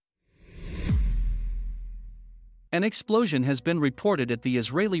An explosion has been reported at the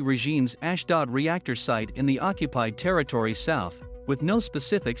Israeli regime's Ashdod Reactor site in the occupied territory south, with no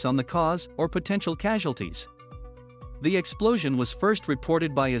specifics on the cause or potential casualties. The explosion was first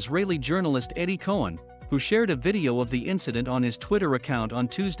reported by Israeli journalist Eddie Cohen, who shared a video of the incident on his Twitter account on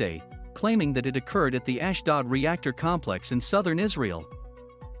Tuesday, claiming that it occurred at the Ashdod Reactor complex in southern Israel.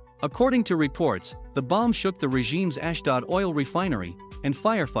 According to reports, the bomb shook the regime's Ashdod oil refinery, and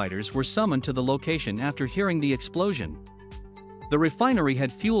firefighters were summoned to the location after hearing the explosion. The refinery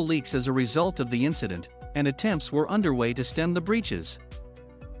had fuel leaks as a result of the incident, and attempts were underway to stem the breaches.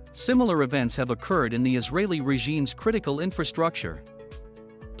 Similar events have occurred in the Israeli regime's critical infrastructure.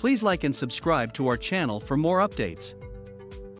 Please like and subscribe to our channel for more updates.